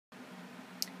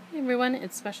Hey everyone,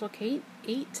 it's Special Kate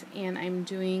 8 and I'm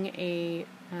doing a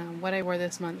what I wore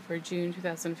this month for June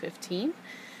 2015.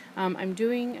 I'm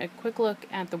doing a quick look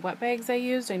at the wet bags I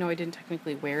used. I know I didn't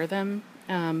technically wear them,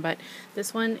 but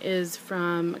this one is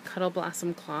from Cuddle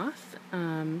Blossom Cloth.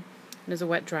 It is a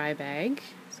wet dry bag,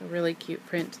 so really cute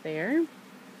print there.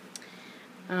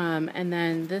 And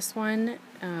then this one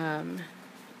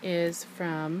is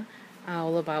from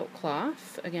All About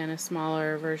Cloth, again a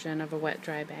smaller version of a wet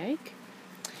dry bag.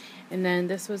 And then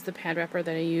this was the pad wrapper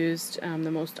that I used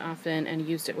the most often, and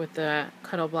used it with the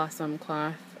Cuddle Blossom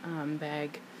Cloth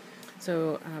bag.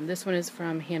 So this one is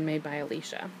from Handmade by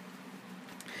Alicia.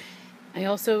 I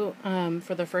also,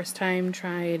 for the first time,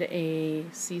 tried a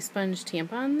sea sponge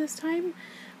tampon this time.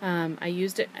 I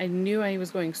used it, I knew I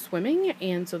was going swimming,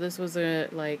 and so this was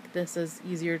this is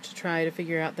easier to try to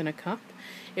figure out than a cup.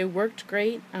 It worked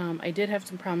great. I did have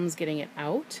some problems getting it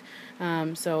out,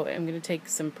 so I'm going to take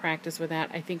some practice with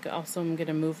that. I think also I'm going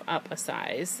to move up a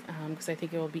size, because I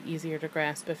think it will be easier to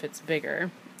grasp if it's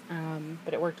bigger,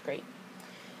 but it worked great.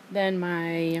 Then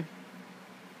my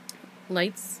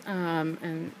lights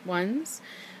and ones,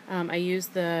 I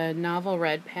used the Novel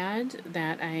Red pad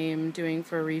that I am doing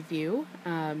for a review,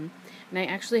 and I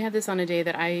actually had this on a day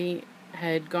that I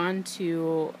had gone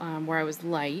to where I was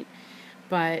light,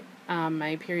 but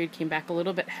my period came back a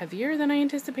little bit heavier than I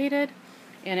anticipated,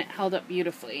 and it held up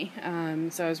beautifully,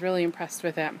 so I was really impressed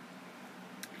with it.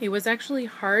 It was actually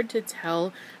hard to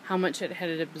tell how much it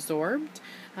had absorbed.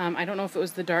 I don't know if it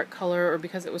was the dark color or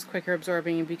because it was quicker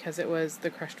absorbing and because it was the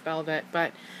crushed velvet,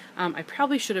 but I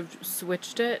probably should have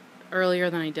switched it earlier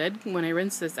than I did. When I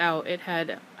rinsed this out, it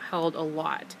had held a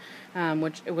lot,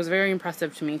 which it was very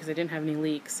impressive to me because I didn't have any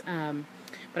leaks,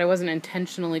 but I wasn't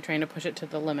intentionally trying to push it to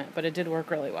the limit, but it did work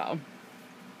really well.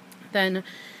 Then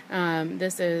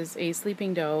this is a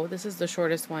Sleeping Doe. This is the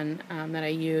shortest one that I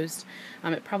used.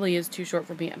 It probably is too short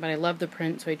for me, but I love the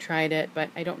print, so I tried it, but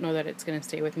I don't know that it's going to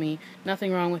stay with me.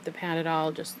 Nothing wrong with the pad at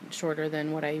all, just shorter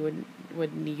than what I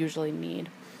would usually need.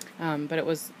 But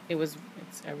it's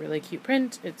a really cute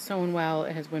print. It's sewn well.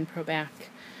 It has WinPro back.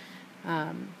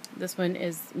 This one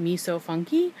is Me So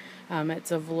Funky.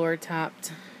 It's a velour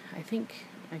topped,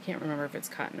 I can't remember if it's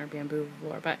cotton or bamboo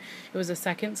velour, but it was a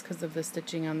seconds because of the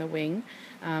stitching on the wing,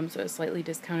 so it was slightly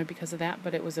discounted because of that,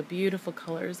 but it was a beautiful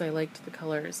colors. I liked the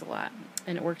colors a lot,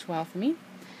 and it worked well for me.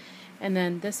 And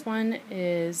then this one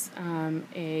is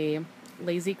a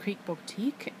Lazy Creek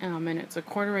Boutique, and it's a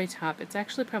corduroy top. It's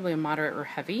actually probably a moderate or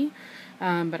heavy,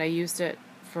 but I used it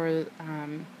for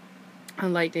a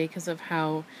light day because of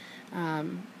how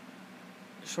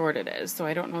short it is, so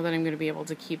I don't know that I'm going to be able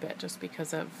to keep it just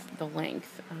because of the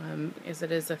length, as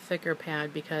it is a thicker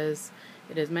pad because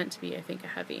it is meant to be, I think, a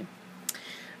heavy.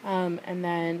 And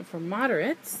then for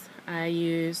moderates, I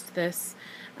used this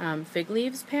fig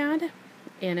leaves pad,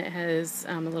 and it has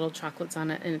little chocolates on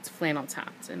it, and it's flannel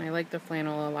topped, and I like the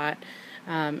flannel a lot,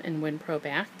 and WinPro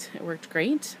backed. It worked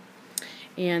great.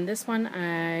 And this one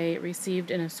I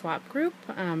received in a swap group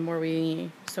where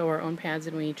we sew our own pads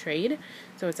and we trade.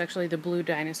 So it's actually the Blue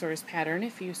Dinosaurs pattern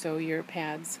if you sew your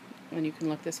pads, and you can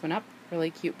look this one up.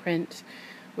 Really cute print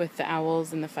with the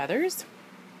owls and the feathers.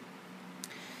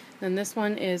 Then this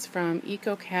one is from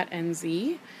EcoCat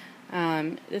NZ.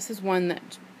 This is one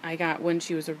that I got when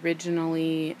she was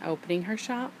originally opening her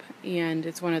shop, and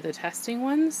it's one of the testing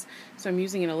ones. So I'm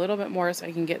using it a little bit more so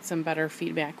I can get some better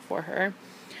feedback for her.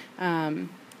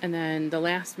 And then the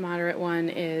last moderate one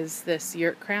is this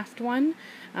Yurtcraft one.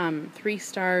 3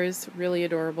 stars, really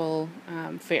adorable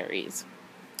fairies.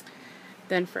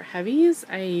 Then for heavies,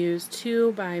 I used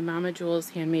 2 by Mama Jewel's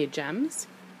Handmade Gems.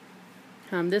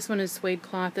 This one is suede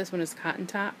cloth, this one is cotton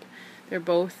top. They're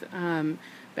both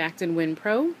backed in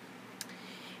WinPro.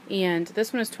 And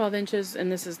this one is 12 inches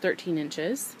and this is 13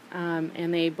 inches.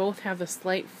 And they both have a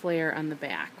slight flare on the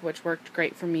back, which worked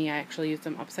great for me. I actually used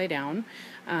them upside down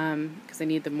because I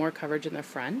need the more coverage in the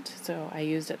front. So I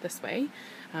used it this way.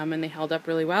 And they held up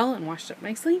really well and washed up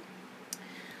nicely.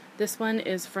 This one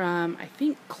is from, I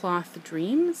think, Cloth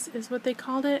Dreams is what they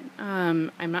called it.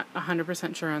 I'm not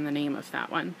 100% sure on the name of that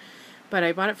one, but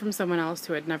I bought it from someone else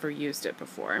who had never used it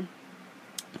before.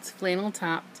 It's flannel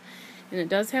topped. And it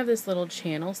does have this little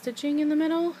channel stitching in the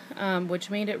middle, which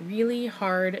made it really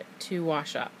hard to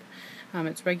wash up.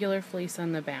 It's regular fleece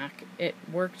on the back. It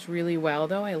worked really well,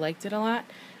 though. I liked it a lot,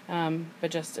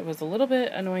 but just it was a little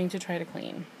bit annoying to try to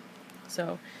clean.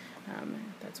 So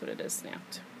that's what it is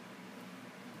snapped.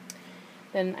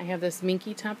 Then I have this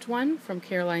minky topped one from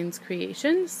Caroline's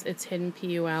Creations. It's hidden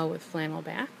PUL with flannel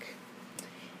back.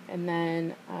 And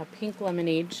then a pink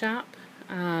lemonade shop,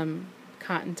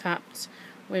 cotton topped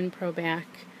WinPro back,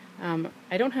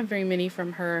 I don't have very many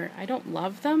from her. I don't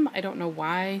love them. I don't know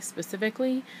why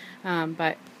specifically,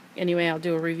 but anyway, I'll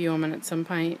do a review on them at some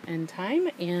point in time.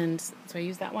 And so I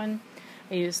used that one.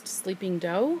 I used Sleeping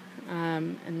Dough,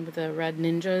 and with the Red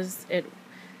Ninjas, it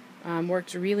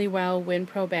worked really well.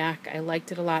 WinPro back, I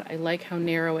liked it a lot. I like how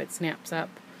narrow it snaps up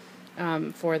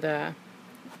with the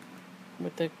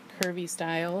curvy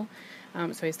style.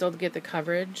 So I still get the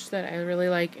coverage that I really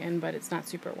like, but it's not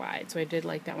super wide. So I did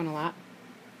like that one a lot.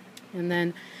 And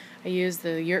then I used the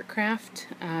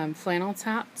Yurtcraft flannel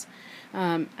topped.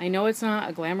 I know it's not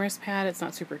a glamorous pad, it's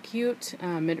not super cute.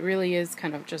 It really is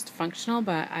kind of just functional,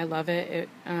 but I love it.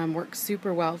 It works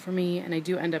super well for me, and I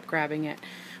do end up grabbing it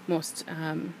most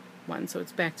ones, so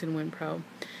it's backed in WinPro.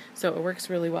 So it works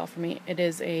really well for me. It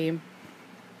is a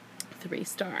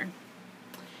 3-star.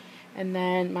 And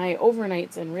then my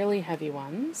overnights and really heavy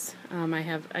ones, I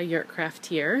have a Yurtcraft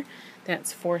here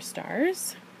that's 4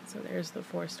 stars. So there's the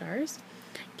 4 stars.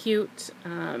 Cute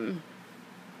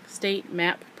state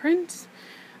map print.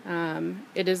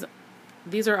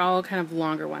 These are all kind of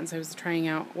longer ones. I was trying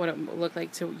out what it would look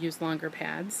like to use longer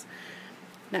pads.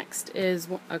 Next is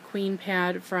a queen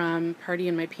pad from Party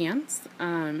in My Pants.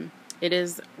 It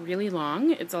is really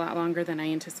long. It's a lot longer than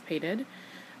I anticipated.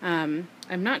 I'm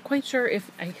not quite sure if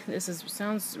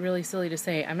sounds really silly to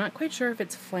say. I'm not quite sure if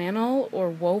it's flannel or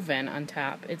woven on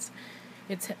top. It's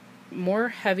more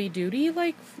heavy duty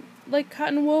like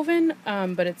cotton woven,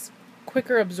 but it's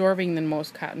quicker absorbing than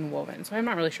most cotton woven. So I'm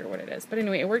not really sure what it is. But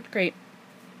anyway, it worked great.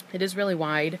 It is really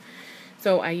wide,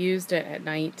 so I used it at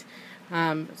night.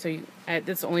 That's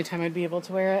the only time I'd be able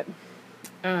to wear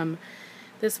it.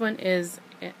 This one is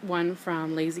one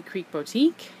from Lazy Creek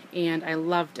Boutique, and I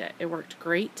loved it. It worked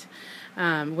great.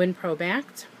 WinPro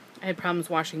backed. I had problems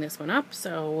washing this one up,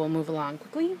 so we'll move along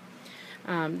quickly.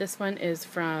 This one is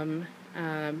from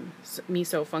Me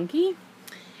So Funky.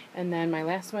 And then my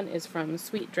last one is from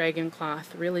Sweet Dragon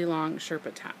Cloth, really long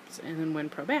Sherpa tops, and then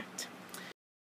WinPro backed.